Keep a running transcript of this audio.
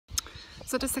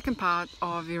So the second part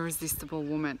of Irresistible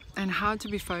Woman, and how to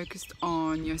be focused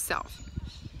on yourself.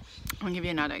 I'll give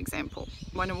you another example.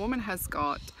 When a woman has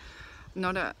got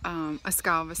not a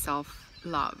scale of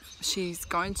self-love, she's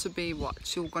going to be what?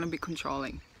 She's going to be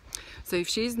controlling. So if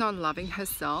she's not loving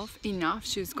herself enough,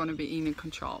 she's going to be in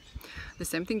control. The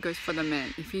same thing goes for the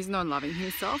man. If he's not loving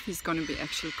himself, he's going to be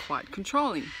actually quite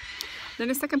controlling. Then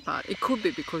the second part, it could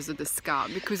be because of the scar,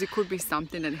 because it could be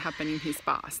something that happened in his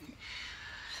past.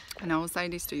 And I will say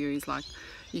this to you, is like,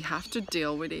 you have to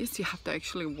deal with this, you have to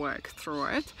actually work through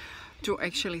it, to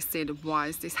actually see why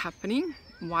is this happening,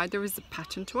 why there is a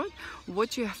pattern to it,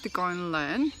 what you have to go and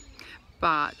learn.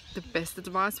 But the best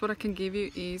advice what I can give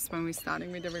you is, when we're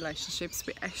starting with the relationships,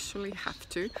 we actually have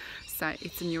to say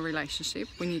it's a new relationship.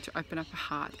 We need to open up our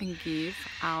heart and give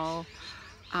our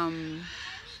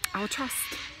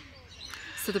trust.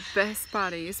 So the best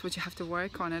part is, what you have to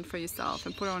work on it for yourself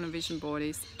and put on a vision board,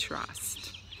 is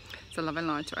trust. So love and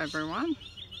light to everyone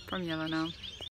from Yelena.